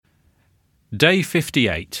Day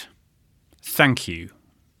 58. Thank you.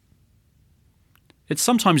 It's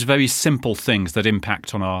sometimes very simple things that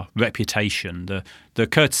impact on our reputation, the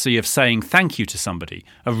courtesy of saying thank you to somebody,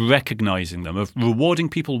 of recognising them, of rewarding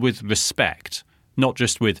people with respect, not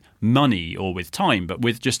just with money or with time, but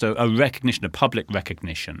with just a recognition, a public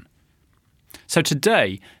recognition. So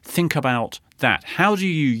today, think about that. How do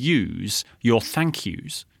you use your thank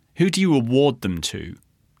yous? Who do you award them to?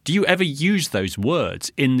 Do you ever use those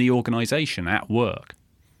words in the organisation, at work?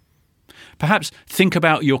 Perhaps think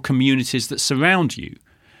about your communities that surround you.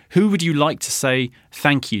 Who would you like to say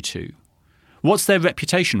thank you to? What's their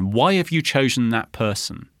reputation? Why have you chosen that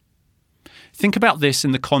person? Think about this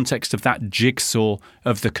in the context of that jigsaw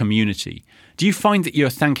of the community. Do you find that you're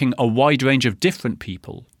thanking a wide range of different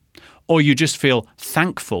people? Or you just feel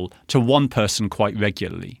thankful to one person quite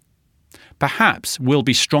regularly? Perhaps we'll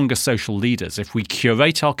be stronger social leaders if we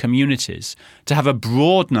curate our communities to have a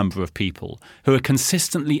broad number of people who are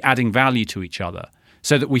consistently adding value to each other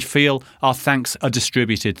so that we feel our thanks are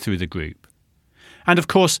distributed through the group. And of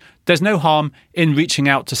course, there's no harm in reaching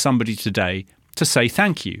out to somebody today to say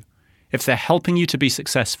thank you. If they're helping you to be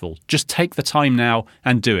successful, just take the time now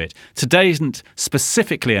and do it. Today isn't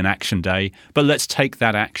specifically an action day, but let's take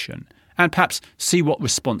that action and perhaps see what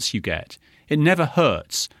response you get. It never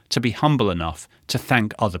hurts to be humble enough to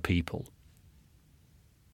thank other people.